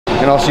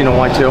also you know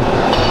why too?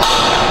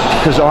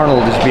 Because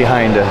Arnold is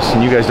behind us,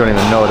 and you guys don't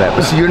even know that.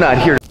 But see, you're not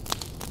here.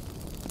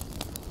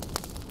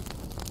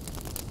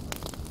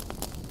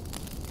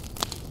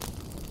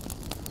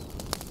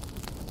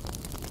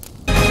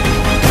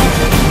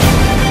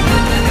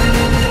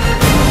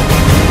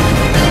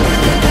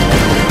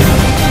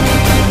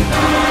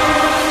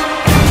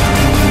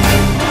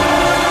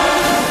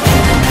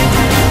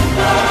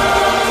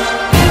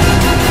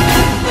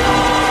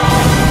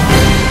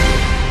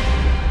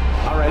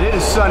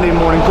 Sunday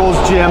morning, Golds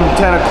Gym,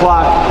 10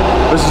 o'clock.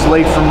 This is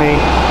late for me.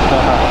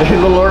 A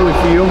little early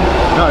for you?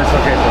 No, it's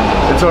okay for me.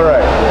 It's all right.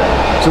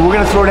 Yeah. So we're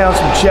gonna throw down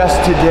some chest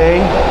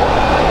today.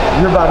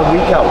 You're about a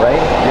week out, right?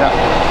 Yeah.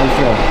 How you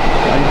feeling?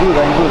 I'm good,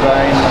 I'm good.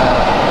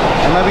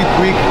 I'm a bit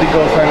weak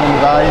because I'm on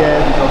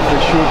diet, because of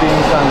the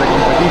shootings and the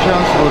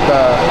competitions, but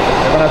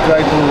I'm gonna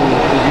try to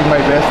give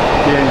my best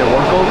here in the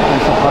workout.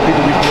 I'm so happy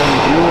to be here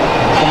with you,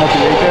 so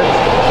motivated.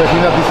 So I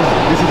think that this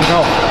is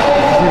enough.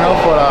 This is enough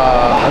for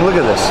And look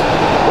at this.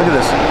 Look at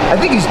this. I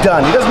think he's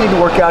done. He doesn't need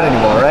to work out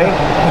anymore, right?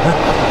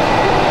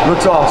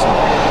 Looks awesome.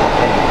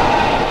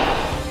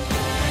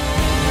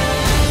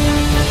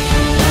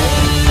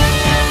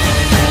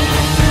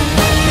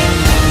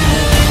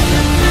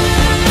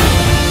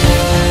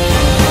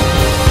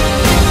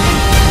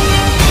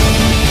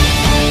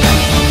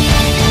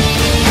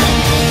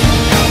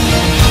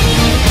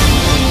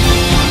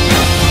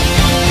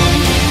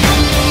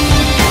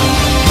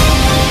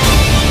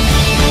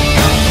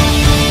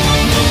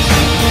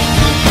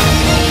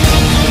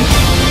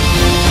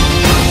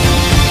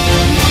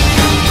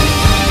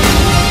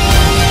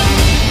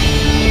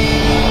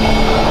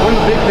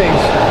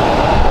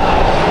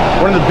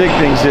 One of the big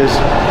things is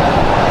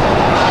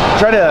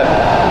try to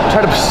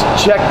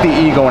check the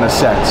ego in a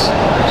sense.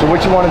 So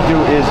what you want to do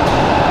is,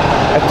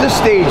 at this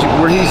stage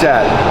where he's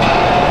at,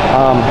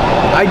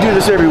 I do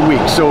this every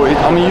week, so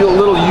I'm a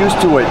little used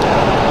to it.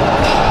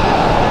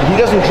 He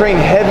doesn't train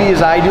heavy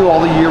as I do all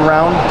the year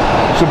round,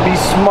 so be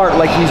smart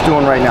like he's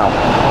doing right now.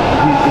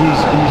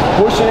 He's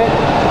pushing it,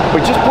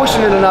 but just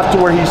pushing it enough to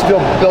where he's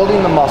still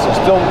building the muscle.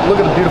 Still, look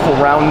at the beautiful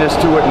roundness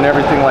to it and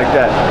everything like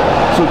that.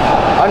 So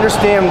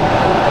understand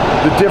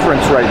the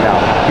difference right now.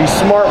 Be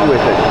smart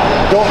with it.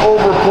 Don't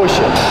over push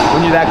it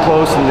when you're that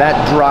close and that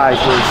dry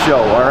for a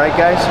show, all right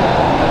guys?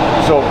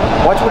 So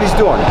watch what he's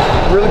doing.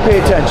 Really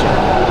pay attention.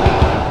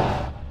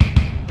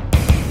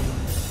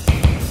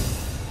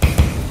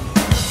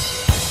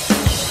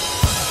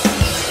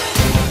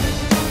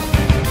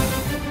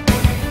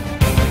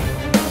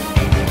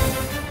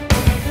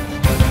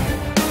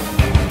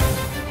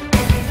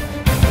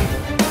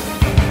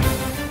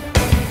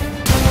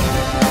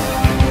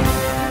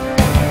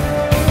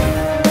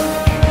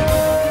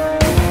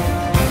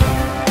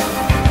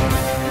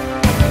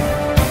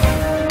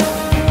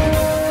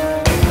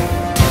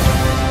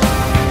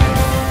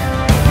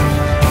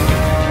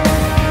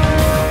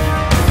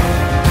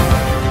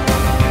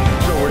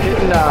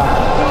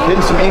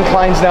 Hitting some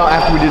inclines now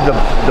after we did the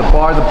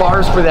bar. The bar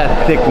is for that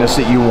thickness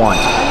that you want.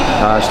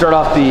 Start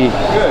off the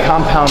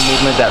compound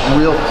movement, that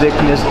real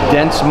thickness,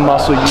 dense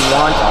muscle you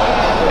want.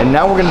 And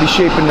now we're gonna be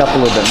shaping it up a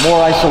little bit.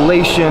 More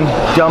isolation,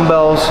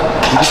 dumbbells.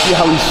 You can see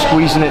how he's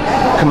squeezing it.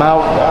 Come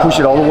out, push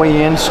it all the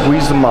way in,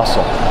 squeeze the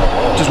muscle.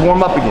 Just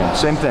warm up again,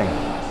 same thing.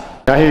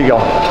 Now here you go.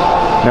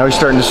 Now he's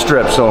starting to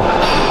strip, so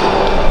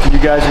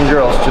you guys and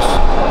girls, just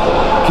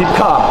keep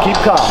calm, keep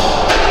calm.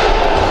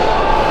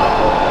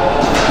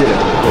 Get it.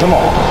 Come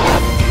on.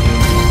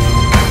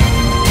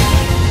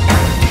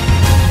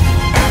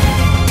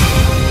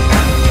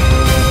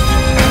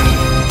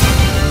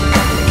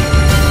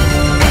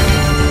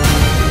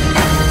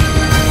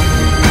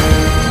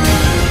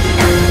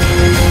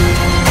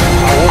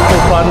 I work for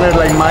partner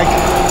like Mike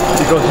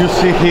because you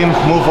see him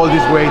move all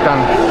this weight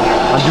and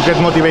you get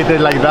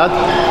motivated like that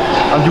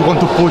and you want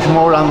to push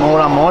more and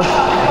more and more.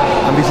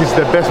 And this is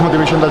the best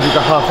motivation that you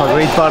can have. A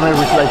great partner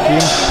with like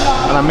him,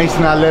 an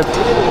amazing athlete.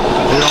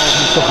 You know,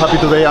 I'm so happy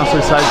today. I'm so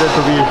excited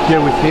to be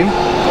here with him.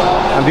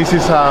 And this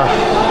is a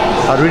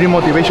really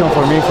motivation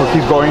for me for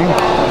keep going.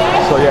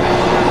 So yeah,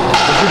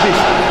 let's do this.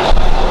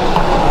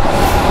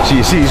 So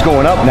you see he's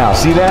going up now.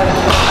 See that?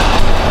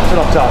 That's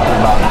what I'm talking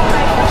about.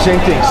 Same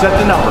thing. Set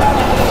the number.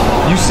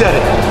 You set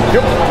it.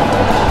 Yep.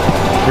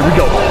 Here we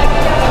go.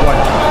 1,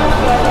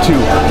 2,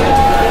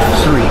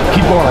 3.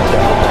 Keep going like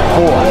that.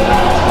 4.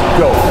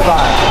 Go.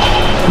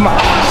 5. Come on.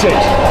 6.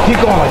 Keep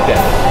going like that.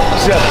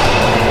 7.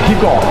 Keep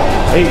going.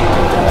 8.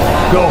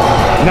 Go.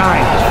 9.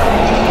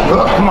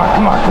 Come on,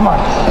 come on, come on.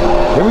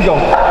 Here we go.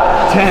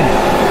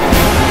 10.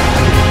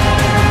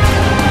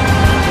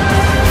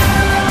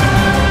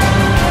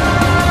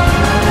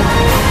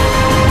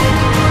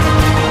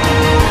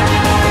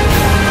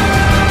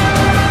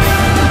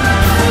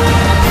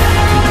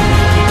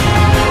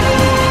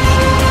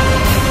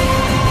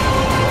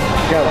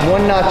 Got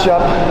one notch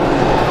up,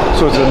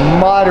 so it's a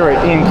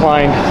moderate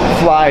incline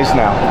flies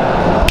now.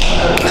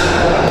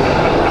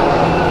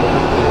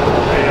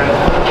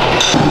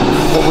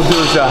 What we'll do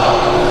is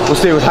we'll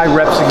stay with high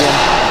reps again.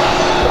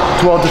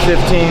 12 to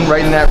 15,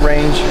 right in that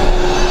range.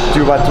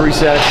 Do about 3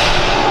 sets.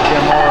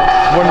 Get more.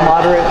 one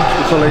moderate.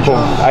 Isolation.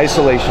 Boom.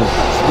 Isolation.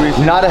 Squeeze.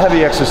 Not a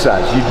heavy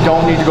exercise. You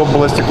don't need to go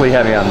ballistically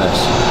heavy on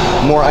this.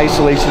 More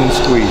isolation and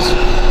squeeze.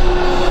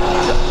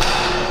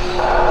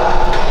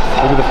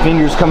 Look at the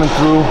fingers coming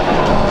through.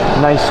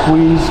 Nice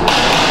squeeze.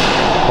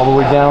 All the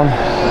way down.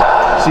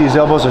 See, his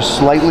elbows are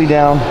slightly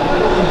down.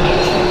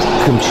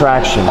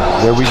 Contraction.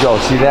 There we go.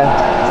 See that?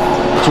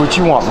 That's what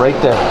you want right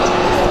there.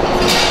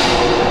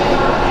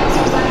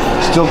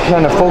 Still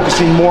kind of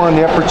focusing more on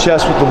the upper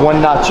chest with the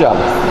one notch up.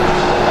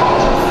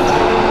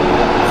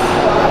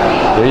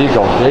 There you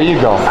go. There you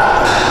go.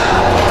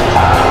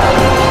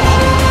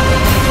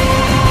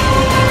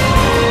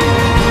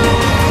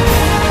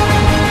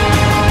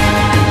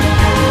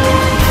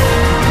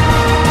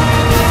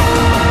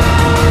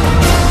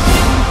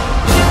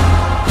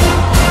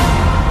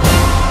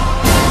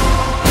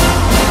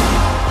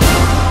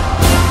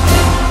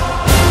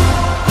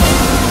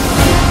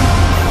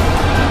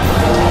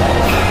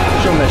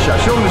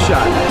 Show him the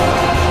shot.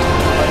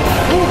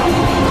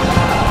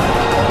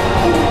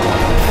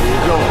 There you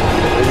go.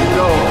 There you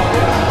go.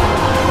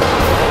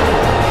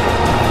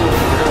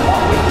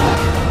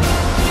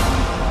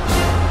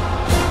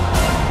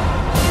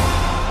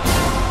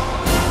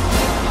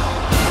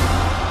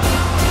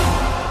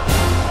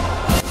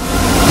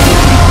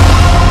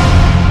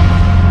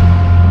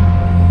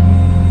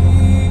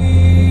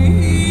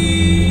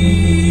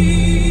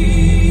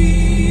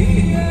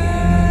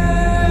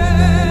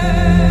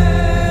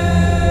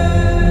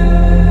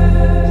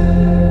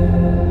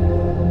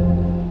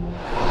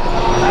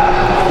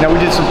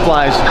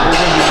 Flies. What we're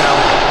going to do now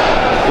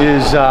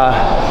is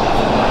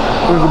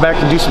we're going to go back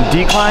and do some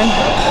decline.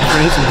 We're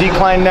going to hit some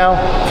decline now,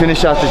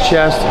 finish out the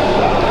chest.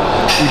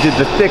 We did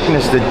the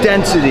thickness, the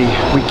density.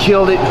 We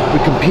killed it. We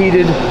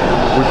competed.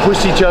 We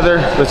pushed each other.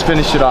 Let's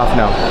finish it off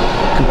now.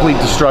 Complete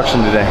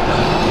destruction today.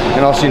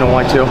 And also, you know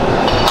why too?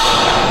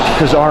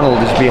 Because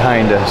Arnold is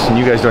behind us, and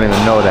you guys don't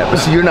even know that. But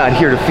see, you're not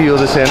here to feel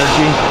this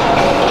energy.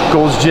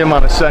 Gold's Gym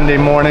on a Sunday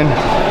morning.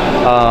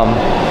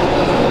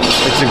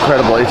 It's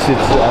incredible. It's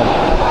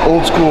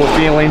old school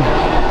feeling,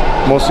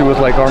 mostly with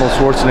like Arnold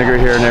Schwarzenegger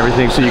here and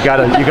everything. So you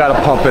gotta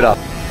pump it up.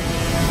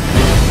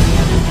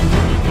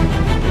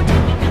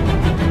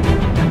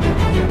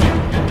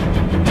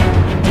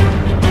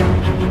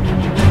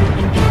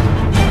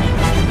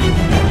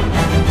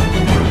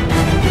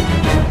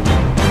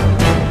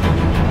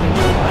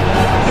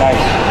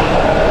 Nice.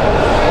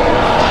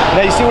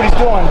 Now you see what he's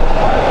doing?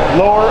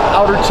 Lower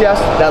outer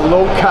chest, that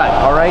low cut.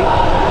 All right.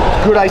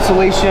 Good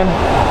isolation.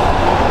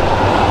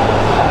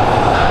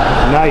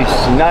 Nice,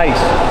 nice.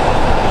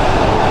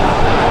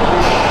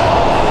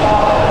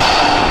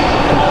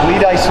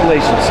 Complete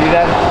isolation, see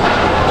that?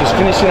 Just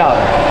finishing out.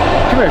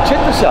 Come here, check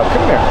this out.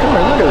 Come here,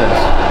 look at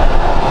this.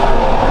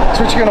 That's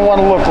what you're gonna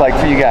wanna look like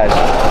for you guys.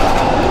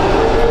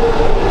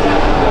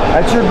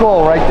 That's your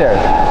goal right there.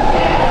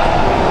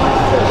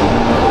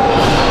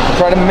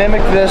 Try to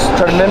mimic this,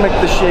 try to mimic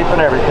the shape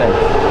and everything.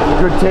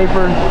 Good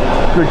taper,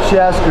 good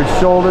chest, good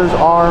shoulders,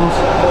 arms.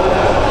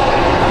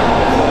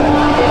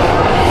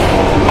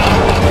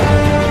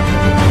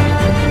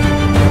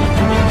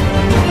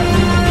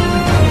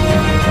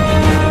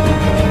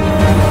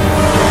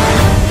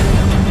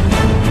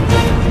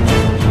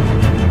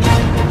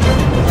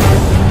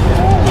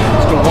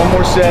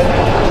 Set.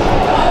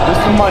 This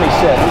is the money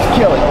set. Let's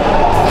kill it.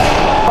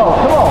 Oh,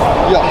 come on.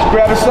 Yeah. Let's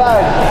grab a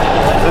side.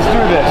 Let's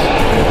do this.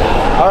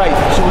 All right.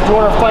 So we're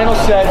doing our final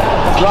set,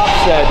 drop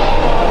set.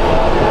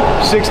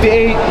 6 to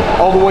 8,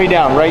 all the way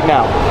down right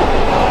now.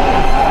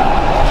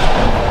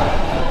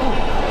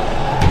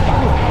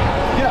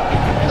 Yeah.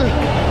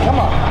 Come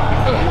on.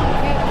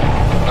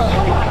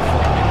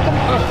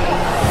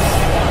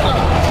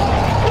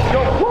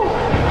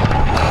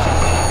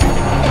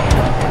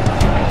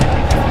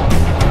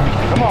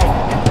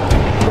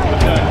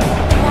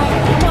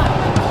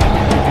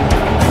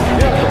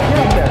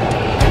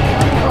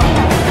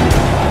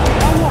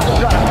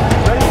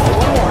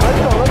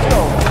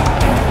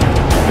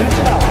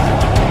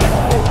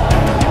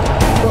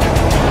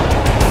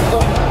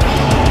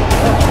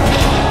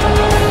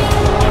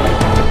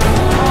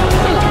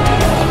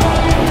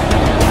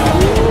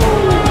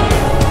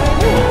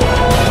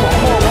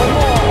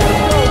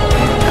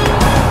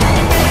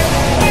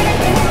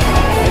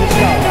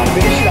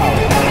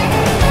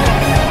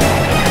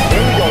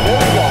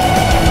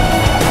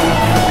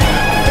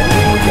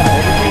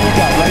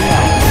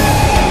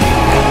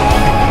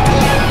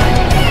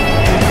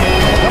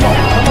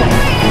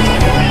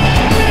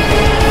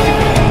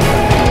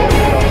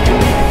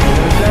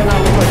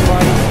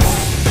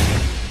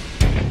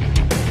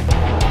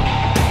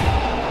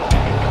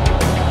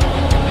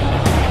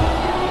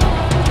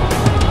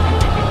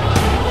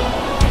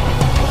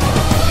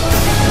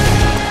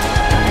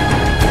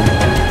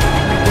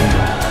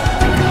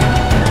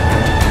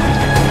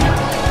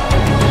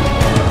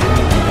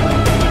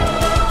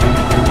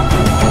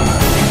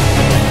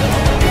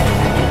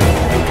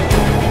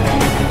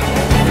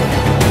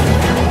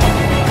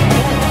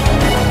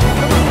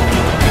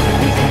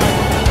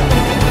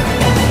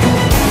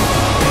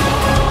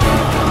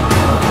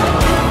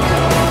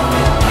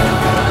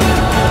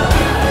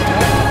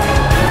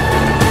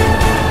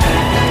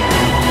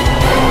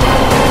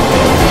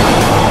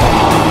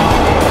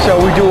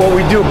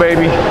 do,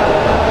 baby.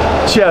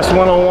 Chest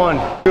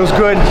 101. Feels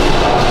good.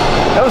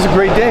 That was a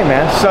great day,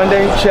 man.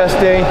 Sunday, chest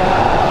day.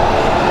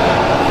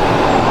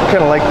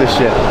 Kind of like this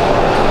shit.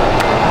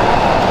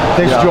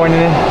 Thanks for joining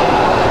in.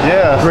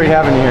 Yeah. Great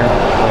having you here.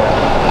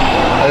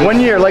 Yeah. 1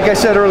 year, like I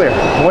said earlier,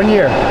 1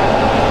 year.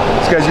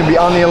 This guy's gonna be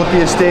on the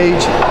Olympia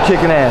stage,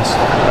 kicking ass.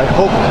 I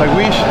hope, I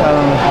wish,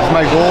 it's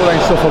my goal.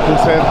 I'm so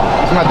focused.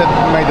 It's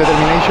my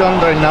determination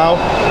right now.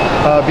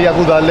 Be a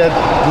good athlete,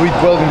 do it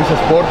well in this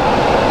sport.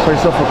 So I'm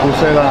so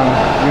focused, and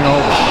you know,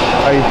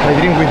 I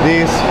dream with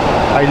this.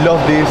 I love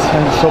this.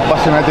 I'm so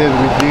passionate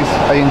with this.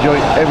 I enjoy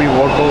every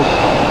workout.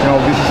 You know,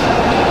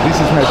 this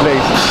is my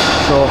place.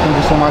 So thank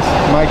you so much,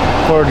 Mike,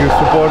 for your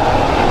support.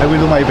 I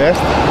will do my best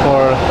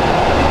for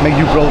make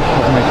you proud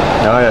of me.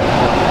 Oh yeah,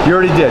 you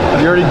already did.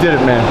 You already did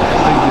it, man.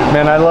 Thank you.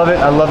 Man, I love it.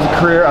 I love the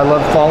career. I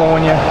love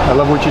following you. I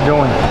love what you're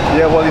doing.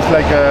 Yeah, well, it's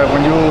like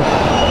when you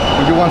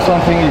want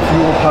something, if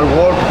you hard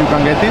work, you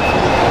can get it.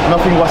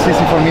 Nothing was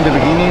easy for me in the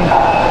beginning.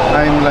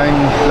 I'm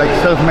like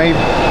self-made,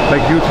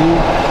 like you too.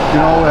 You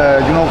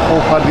know how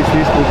hard this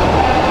is, but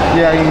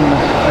yeah,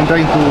 I'm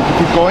trying to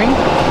keep going.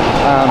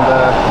 And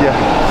yeah,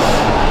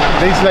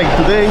 days like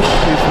today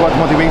is what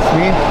motivates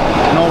me.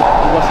 You know,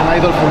 it was an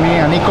idol for me,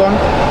 an icon,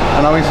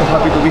 and now I'm so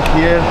happy to be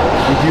here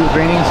with you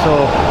training.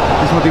 So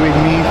this motivates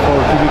me for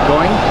keep it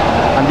going.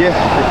 And yeah,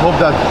 I hope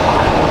that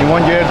in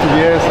 1 year, 2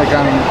 years, I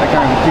can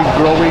keep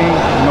growing.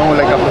 You know,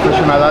 like a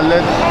professional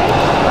athlete.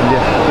 And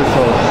yeah, that's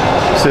all.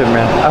 That's it,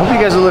 man. I hope you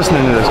guys are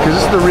listening to this because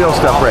this is the real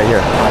stuff right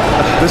here.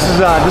 This is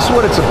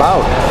what it's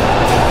about.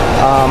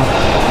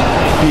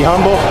 Be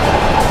humble,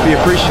 be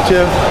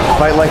appreciative,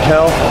 fight like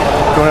hell,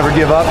 don't ever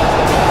give up.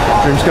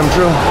 Dreams come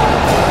true.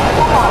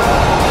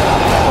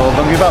 So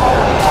don't give up.